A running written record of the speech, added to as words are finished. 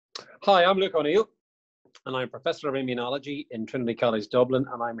Hi, I'm Luke O'Neill, and I'm Professor of Immunology in Trinity College Dublin,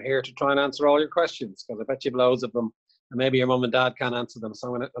 and I'm here to try and answer all your questions, because I bet you've loads of them, and maybe your mum and dad can't answer them, so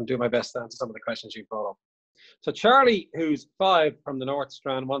I'm going to do my best to answer some of the questions you've brought up. So Charlie, who's 5 from the North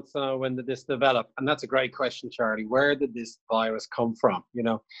Strand, wants to know, when did this develop? And that's a great question, Charlie. Where did this virus come from?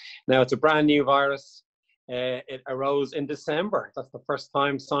 Now it's a brand new virus. It arose in December. That's the first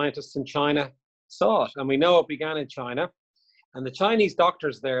time scientists in China saw it, and we know it began in China. And the Chinese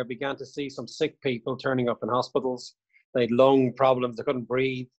doctors there began to see some sick people turning up in hospitals. They had lung problems, they couldn't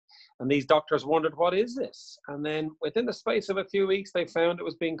breathe. And these doctors wondered, what is this? And then within the space of a few weeks, they found it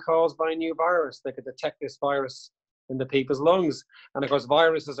was being caused by a new virus. They could detect this virus in the people's lungs. And of course,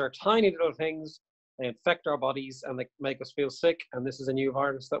 viruses are tiny little things. They infect our bodies and they make us feel sick. And this is a new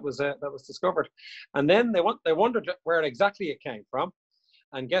virus that was discovered. And then they wondered where exactly it came from.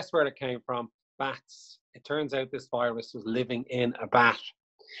 And guess where it came from? Bats. It turns out this virus was living in a bat.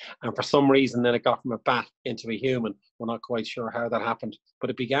 And for some reason, then it got from a bat into a human. We're not quite sure how that happened, but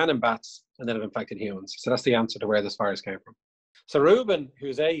it began in bats and then it infected humans. So that's the answer to where this virus came from. So Ruben,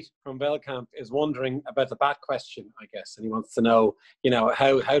 who's 8 from Belcamp, is wondering about the bat question, I guess. And he wants to know,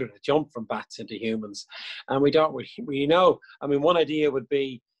 how did it jump from bats into humans? And we know, one idea would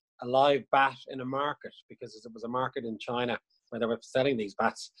be a live bat in a market, because it was a market in China where they were selling these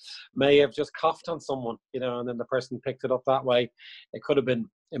bats, may have just coughed on someone, and then the person picked it up that way. It could have been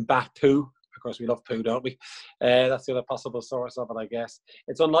in bat poo. Of course, we love poo, don't we? That's the other possible source of it, I guess.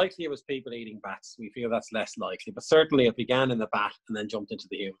 It's unlikely it was people eating bats. We feel that's less likely, but certainly it began in the bat and then jumped into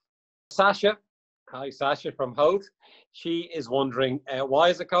the human. Sasha, hi Sasha from Howth. She is wondering, why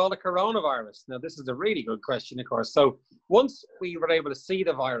is it called a coronavirus? Now, this is a really good question, of course. So once we were able to see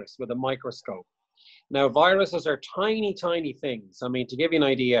the virus with a microscope. Now, viruses are tiny, tiny things. To give you an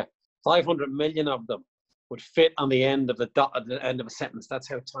idea, 500 million of them would fit on the end of the dot at the end of a sentence. That's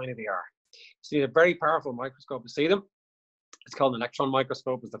how tiny they are. So you need a very powerful microscope to see them. It's called an electron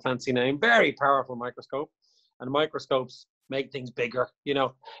microscope, is the fancy name. Very powerful microscope. And microscopes make things bigger,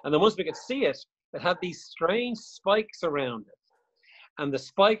 And then once we could see it, it had these strange spikes around it. And the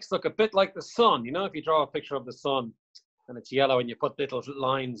spikes look a bit like the sun. If you draw a picture of the sun and it's yellow and you put little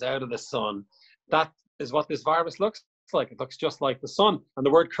lines out of the sun, that is what this virus looks like. It looks just like the sun. And the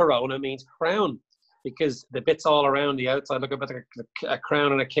word corona means crown, because the bits all around the outside look a bit like a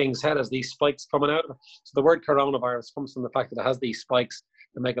crown and a king's head as these spikes coming out of it. So the word coronavirus comes from the fact that it has these spikes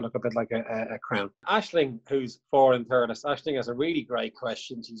to make it look a bit like a crown. Aisling, who's 4 in Thurles, Aisling has a really great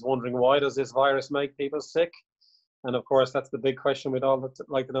question. She's wondering, why does this virus make people sick? And of course, that's the big question we'd all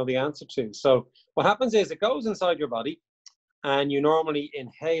like to know the answer to. So what happens is it goes inside your body, and you normally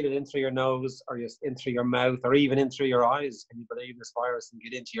inhale it in through your nose, or in through your mouth, or even in through your eyes. Can you believe this virus can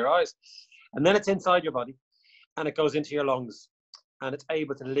get into your eyes? And then it's inside your body, and it goes into your lungs, and it's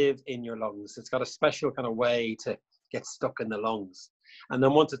able to live in your lungs. It's got a special kind of way to get stuck in the lungs. And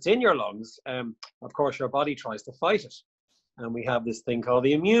then once it's in your lungs, of course, your body tries to fight it. And we have this thing called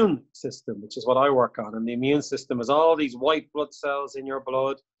the immune system, which is what I work on. And the immune system is all these white blood cells in your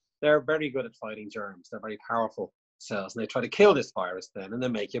blood. They're very good at fighting germs. They're very powerful cells, and they try to kill this virus then, and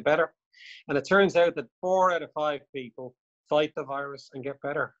then make you better. And it turns out that 4 out of 5 people fight the virus and get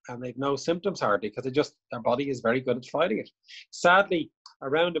better, and they've no symptoms hardly, because their body is very good at fighting it. Sadly,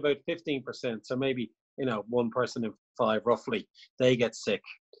 around about 15%, so maybe 1 person in 5 roughly, they get sick.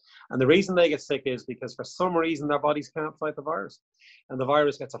 And the reason they get sick is because for some reason their bodies can't fight the virus, and the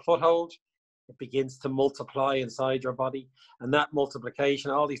virus gets a foothold. It begins to multiply inside your body, and that multiplication,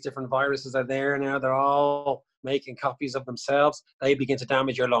 all these different viruses are there now. They're all making copies of themselves. They begin to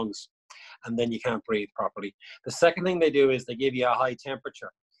damage your lungs, and then you can't breathe properly. The second thing they do is they give you a high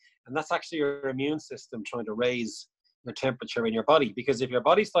temperature, and that's actually your immune system trying to raise your temperature in your body, because if your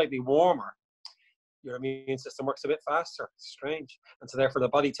body's slightly warmer, your immune system works a bit faster. It's strange. And so therefore the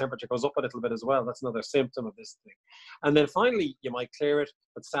body temperature goes up a little bit as well. That's another symptom of this thing. And then finally, you might clear it,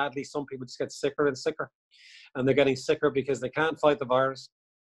 but sadly some people just get sicker and sicker. And they're getting sicker because they can't fight the virus.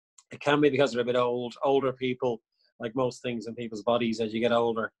 It can be because they're a bit old. Older people, like most things in people's bodies, as you get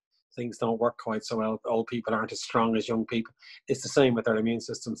older, things don't work quite so well. Old people aren't as strong as young people. It's the same with their immune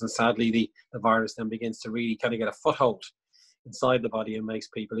systems. And sadly, the virus then begins to really kind of get a foothold inside the body and makes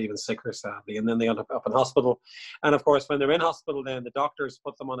people even sicker, sadly. And then they end up in hospital. And of course, when they're in hospital, then the doctors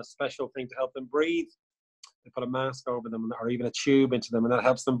put them on a special thing to help them breathe. They put a mask over them, or even a tube into them, and that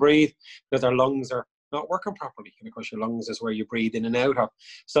helps them breathe because their lungs are not working properly. And of course, your lungs is where you breathe in and out of.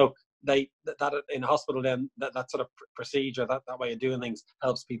 So that in hospital, then that sort of procedure, that way of doing things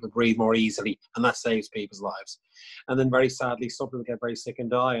helps people breathe more easily, and that saves people's lives. And then very sadly, some people get very sick and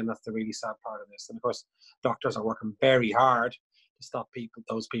die, and that's the really sad part of this. And of course, doctors are working very hard to stop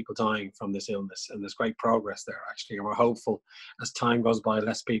those people dying from this illness. And there's great progress there, actually. And we're hopeful as time goes by,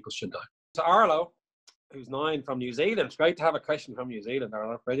 less people should die. So Arlo, who's 9 from New Zealand, it's great to have a question from New Zealand,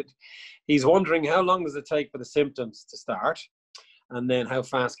 Arlo. He's wondering, how long does it take for the symptoms to start? And then how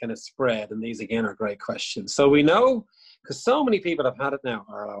fast can it spread? And these, again, are great questions. So we know, because so many people have had it now,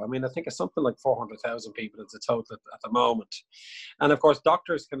 Arlo. I mean, I think it's something like 400,000 people is the total at the moment. And of course,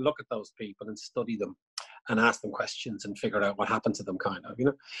 doctors can look at those people and study them and ask them questions and figure out what happened to them, kind of, you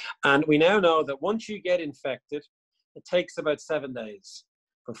know. And we now know that once you get infected, it takes about 7 days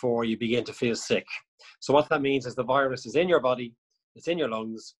before you begin to feel sick. So what that means is the virus is in your body, it's in your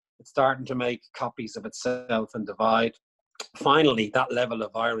lungs, it's starting to make copies of itself and divide. Finally, that level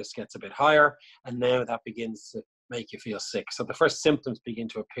of virus gets a bit higher, and now that begins to make you feel sick. So the first symptoms begin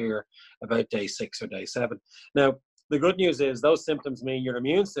to appear about day 6 or day 7. Now, the good news is those symptoms mean your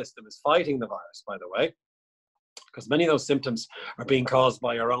immune system is fighting the virus, by the way, because many of those symptoms are being caused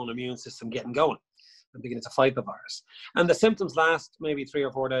by your own immune system getting going and beginning to fight the virus. And the symptoms last maybe 3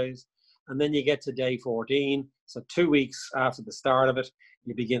 or 4 days, and then you get to day 14. So 2 weeks after the start of it,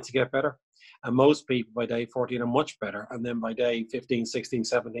 you begin to get better. And most people by day 14 are much better. And then by day 15, 16,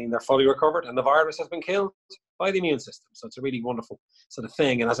 17, they're fully recovered and the virus has been killed by the immune system. So it's a really wonderful sort of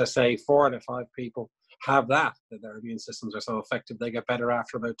thing. And as I say, 4 out of 5 people have that their immune systems are so effective, they get better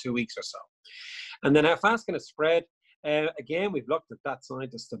after about 2 weeks or so. And then how fast can it spread? Again, we've looked at that.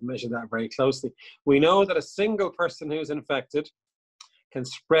 Scientists have measured that very closely. We know that a single person who's infected can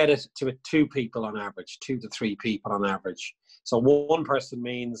spread it to 2 people on average, 2 to 3 people on average. So 1 person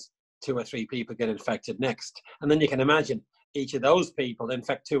means 2 or 3 people get infected next. And then you can imagine each of those people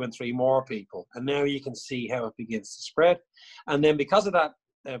infect 2 and 3 more people. And now you can see how it begins to spread. And then because of that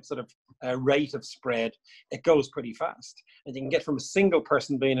rate of spread, it goes pretty fast. And you can get from a single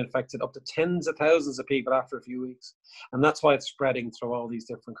person being infected up to tens of thousands of people after a few weeks. And that's why it's spreading through all these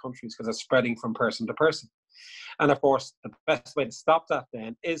different countries, because it's spreading from person to person. And of course, the best way to stop that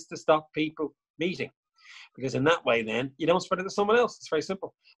then is to stop people meeting. Because in that way, then, you don't spread it to someone else. It's very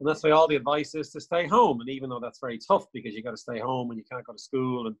simple. And that's why all the advice is to stay home. And even though that's very tough because you got to stay home and you can't go to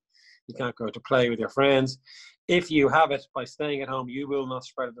school and you can't go to play with your friends, if you have it by staying at home, you will not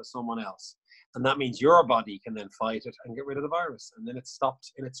spread it to someone else. And that means your body can then fight it and get rid of the virus. And then it's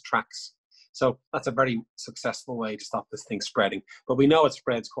stopped in its tracks. So that's a very successful way to stop this thing spreading. But we know it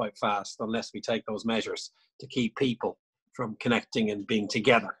spreads quite fast unless we take those measures to keep people from connecting and being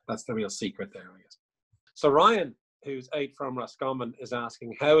together. That's the real secret there, I guess. So Ryan, who's 8 from Roscommon, is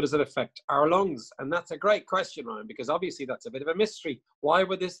asking, how does it affect our lungs? And that's a great question, Ryan, because obviously that's a bit of a mystery. Why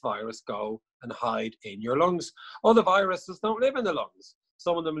would this virus go and hide in your lungs? Other viruses don't live in the lungs.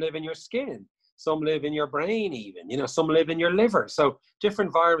 Some of them live in your skin. Some live in your brain even. You know, some live in your liver. So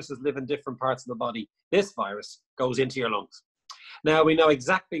different viruses live in different parts of the body. This virus goes into your lungs. Now, we know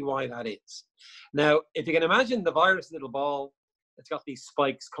exactly why that is. Now, if you can imagine the virus little ball, it's got these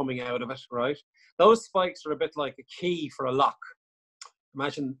spikes coming out of it, right? Those spikes are a bit like a key for a lock.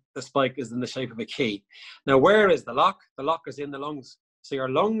 Imagine the spike is in the shape of a key. Now, where is the lock? The lock is in the lungs. So your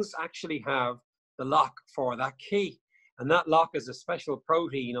lungs actually have the lock for that key. And that lock is a special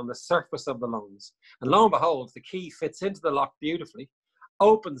protein on the surface of the lungs. And lo and behold, the key fits into the lock beautifully,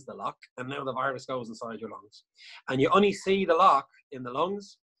 opens the lock, and now the virus goes inside your lungs. And you only see the lock in the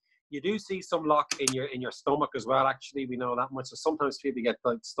lungs. You do see some lock in your stomach as well, actually. We know that much. So sometimes people get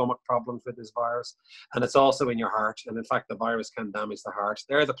like stomach problems with this virus. And it's also in your heart. And in fact, the virus can damage the heart.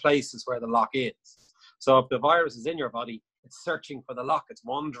 They're the places where the lock is. So if the virus is in your body, it's searching for the lock. It's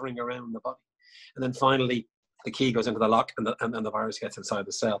wandering around the body. And then finally, the key goes into the lock and the virus gets inside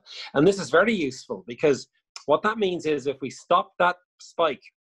the cell. And this is very useful because what that means is if we stop that spike,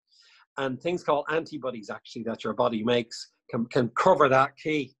 and things called antibodies actually that your body makes can cover that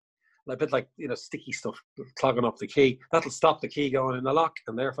key. A bit like, you know, sticky stuff clogging up the key. That'll stop the key going in the lock,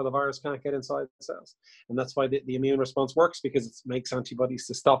 and therefore the virus can't get inside the cells. And that's why the immune response works, because it makes antibodies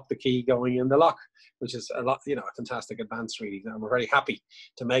to stop the key going in the lock, which is a lot, you know, a fantastic advance really. And we're very happy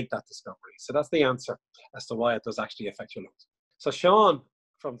to make that discovery. So that's the answer as to why it does actually affect your lungs. So Sean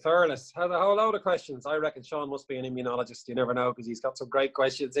from Thurles has a whole load of questions. I reckon Sean must be an immunologist. You never know, because he's got some great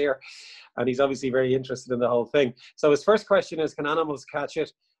questions here, and he's obviously very interested in the whole thing. So his first question is, can animals catch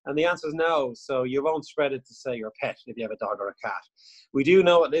it? And the answer is no. So you won't spread it to, say, your pet if you have a dog or a cat. We do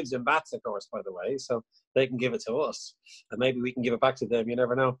know it lives in bats, of course, by the way, so they can give it to us. And maybe we can give it back to them, you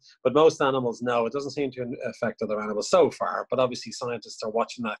never know. But most animals, no, it doesn't seem to affect other animals so far. But obviously scientists are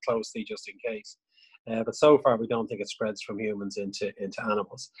watching that closely just in case. But so far, we don't think it spreads from humans into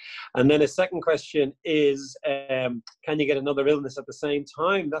animals. And then a second question is, can you get another illness at the same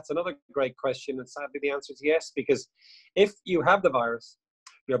time? That's another great question. And sadly, the answer is yes, because if you have the virus,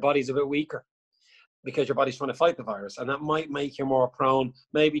 your body's a bit weaker because your body's trying to fight the virus. And that might make you more prone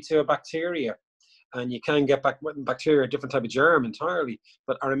maybe to a bacteria. And you can get bacteria, a different type of germ entirely.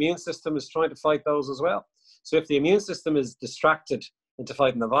 But our immune system is trying to fight those as well. So if the immune system is distracted into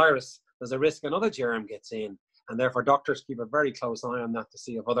fighting the virus, there's a risk another germ gets in. And therefore, doctors keep a very close eye on that to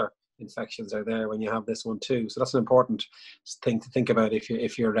see if other infections are there when you have this one too. So that's an important thing to think about if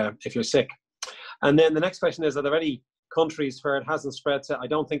you're sick. And then the next question is, are there any countries where it hasn't spread to? I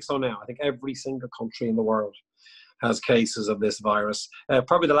don't think so now. I think every single country in the world has cases of this virus.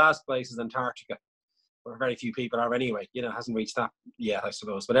 Probably the last place is Antarctica, where very few people are anyway. You know, it hasn't reached that yet, I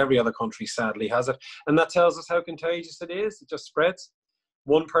suppose. But every other country sadly has it. And that tells us how contagious it is. It just spreads.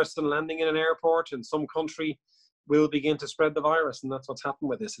 One person landing in an airport in some country will begin to spread the virus. And that's what's happened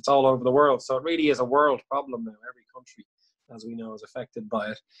with this. It's all over the world. So it really is a world problem now. Every country, as we know, is affected by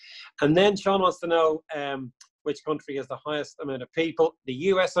it. And then Sean wants to know which country has the highest amount of people. The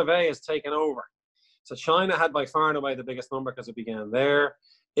US of A has taken over. So China had by far and away the biggest number because it began there.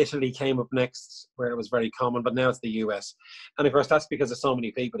 Italy came up next, where it was very common, but now it's the US. And of course, that's because there's so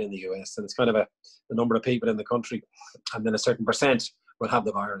many people in the US, and it's kind of the number of people in the country, and then a certain percent will have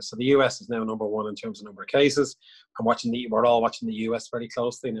the virus. So the US is now number one in terms of number of cases. We're all watching the US very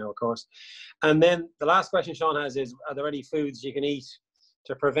closely now, of course. And then the last question Sean has is, are there any foods you can eat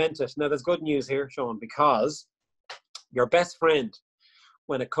to prevent it? Now, there's good news here, Sean, because your best friend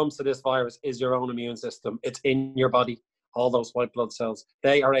when it comes to this virus is your own immune system. It's in your body. All those white blood cells,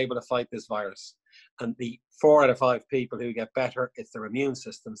 they are able to fight this virus. And the 4 out of 5 people who get better, it's their immune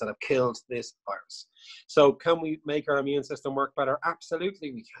systems that have killed this virus. So can we make our immune system work better?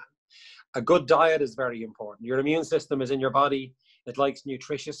 Absolutely we can. A good diet is very important. Your immune system is in your body. It likes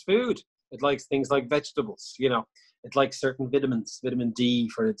nutritious food. It likes things like vegetables, you know. It likes certain vitamins, vitamin D,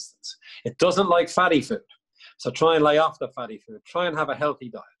 for instance. It doesn't like fatty food. So try and lay off the fatty food. Try and have a healthy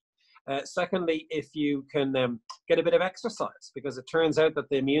diet. Secondly, if you can get a bit of exercise, because it turns out that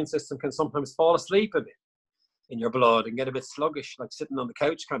the immune system can sometimes fall asleep a bit in your blood and get a bit sluggish, like sitting on the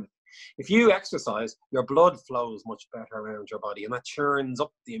couch kind of. If you exercise, your blood flows much better around your body, and that churns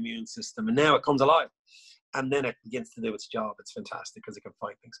up the immune system, and now it comes alive. And then it begins to do its job. It's fantastic because it can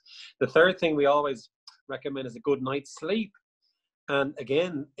fight things. The third thing we always recommend is a good night's sleep. And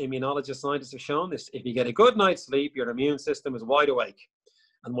again, immunologists, scientists have shown this. If you get a good night's sleep, your immune system is wide awake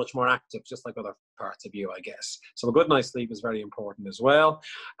and much more active, just like other parts of you, I guess. So a good night's sleep is very important as well.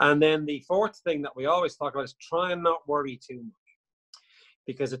 And then the fourth thing that we always talk about is try and not worry too much.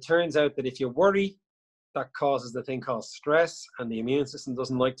 Because it turns out that if you worry, that causes the thing called stress, and the immune system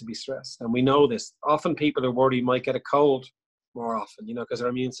doesn't like to be stressed. And we know this. Often people who worry might get a cold more often, you know, because our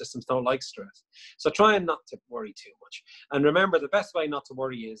immune systems don't like stress. So try and not to worry too much. And remember, the best way not to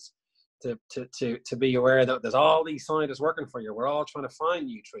worry is to be aware that there's all these scientists working for you. We're all trying to find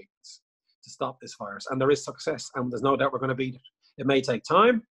new treatments to stop this virus, and there is success, and there's no doubt we're going to beat it. It may take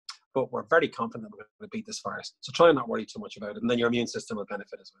time, but we're very confident that we're going to beat this virus. So try and not worry too much about it, and then your immune system will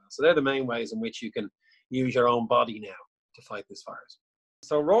benefit as well. So they're the main ways in which you can use your own body now to fight this virus.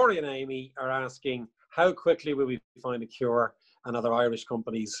 So Rory and Amy are asking, how quickly will we find a cure, and other Irish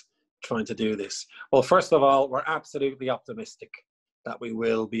companies trying to do this? Well, first of all, we're absolutely optimistic that we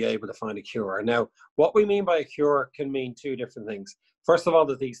will be able to find a cure. Now, what we mean by a cure can mean 2 different things. First of all,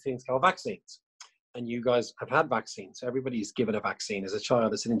 there's these things called vaccines. And you guys have had vaccines. Everybody's given a vaccine as a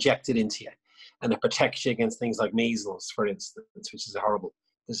child. It's injected into you. And it protects you against things like measles, for instance, which is a horrible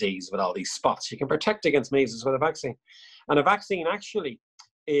disease with all these spots. You can protect against measles with a vaccine. And a vaccine actually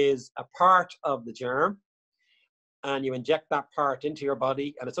is a part of the germ. And you inject that part into your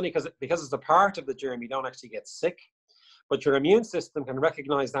body. And it's only because it's a part of the germ, you don't actually get sick. But your immune system can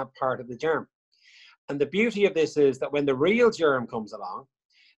recognize that part of the germ. And the beauty of this is that when the real germ comes along,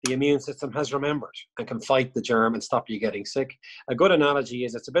 the immune system has remembered and can fight the germ and stop you getting sick. A good analogy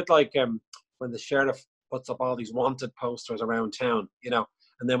is it's a bit like when the sheriff puts up all these wanted posters around town, you know,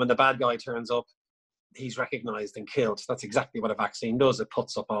 and then when the bad guy turns up, he's recognized and killed. That's exactly what a vaccine does. It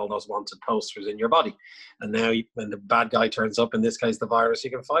puts up all those wanted posters in your body. And now when the bad guy turns up, in this case, the virus, you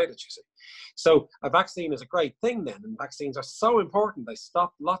can fight it, you see. So a vaccine is a great thing then. And vaccines are so important. They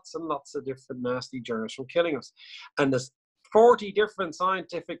stop lots and lots of different nasty germs from killing us. And there's 40 different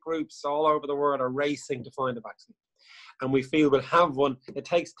scientific groups all over the world are racing to find a vaccine. And we feel we'll have one. It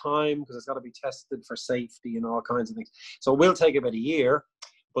takes time because it's got to be tested for safety and all kinds of things. So it will take about a year.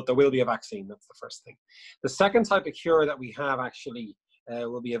 But there will be a vaccine. That's the first thing. The second type of cure that we have actually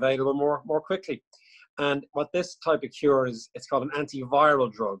will be available more quickly. And what this type of cure is, it's called an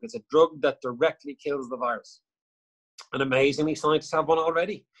antiviral drug. It's a drug that directly kills the virus. And amazingly, scientists have one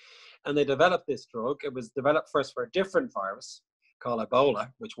already. And they developed this drug. It was developed first for a different virus called Ebola,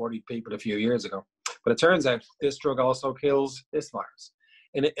 which worried people a few years ago. But it turns out this drug also kills this virus,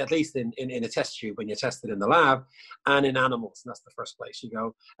 at least in a test tube when you test it in the lab, and in animals. And that's the first place you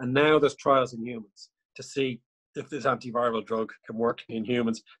go. And now there's trials in humans to see if this antiviral drug can work in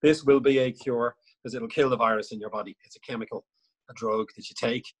humans. This will be a cure because it'll kill the virus in your body. It's a chemical, a drug that you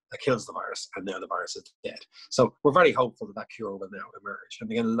take that kills the virus, and now the virus is dead. So we're very hopeful that that cure will now emerge.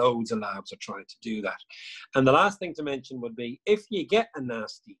 And again, loads of labs are trying to do that. And the last thing to mention would be, if you get a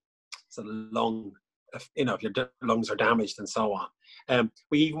nasty sort of lung, if your lungs are damaged and so on,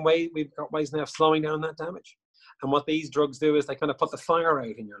 we've got ways now of slowing down that damage. And what these drugs do is they kind of put the fire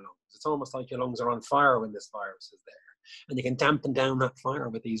out in your lungs. It's almost like your lungs are on fire when this virus is there. And you can dampen down that fire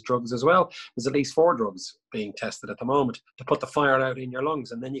with these drugs as well. There's at least 4 drugs being tested at the moment to put the fire out in your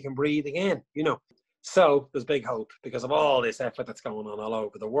lungs, and then you can breathe again, So there's big hope because of all this effort that's going on all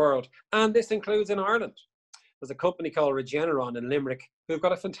over the world. And this includes in Ireland. There's a company called Regeneron in Limerick who've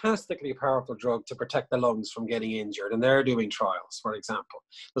got a fantastically powerful drug to protect the lungs from getting injured, and they're doing trials, for example.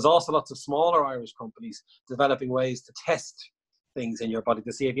 There's also lots of smaller Irish companies developing ways to test things in your body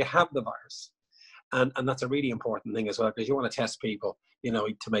to see if you have the virus. And that's a really important thing as well, because you want to test people,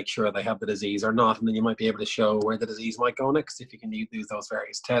 to make sure they have the disease or not, and then you might be able to show where the disease might go next if you can use those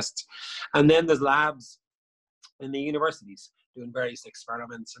various tests. And then there's labs in the universities doing various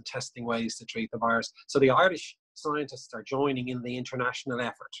experiments and testing ways to treat the virus. So the Irish scientists are joining in the international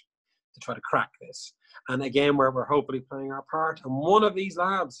effort to try to crack this. And again, we're hopefully playing our part. And one of these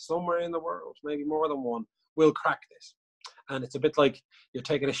labs somewhere in the world, maybe more than one, will crack this. And it's a bit like you're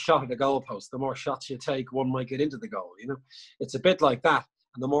taking a shot at a goalpost. The more shots you take, one might get into the goal, It's a bit like that.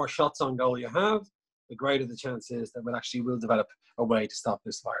 And the more shots on goal you have, the greater the chance is that we will develop a way to stop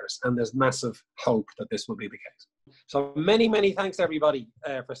this virus. And there's massive hope that this will be the case. So many, many thanks, everybody,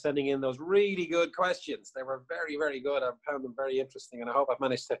 for sending in those really good questions. They were very, very good. I found them very interesting, and I hope I've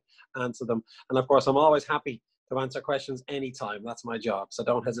managed to answer them. And of course, I'm always happy to answer questions anytime. That's my job. So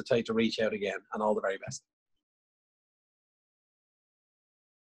don't hesitate to reach out again, and all the very best.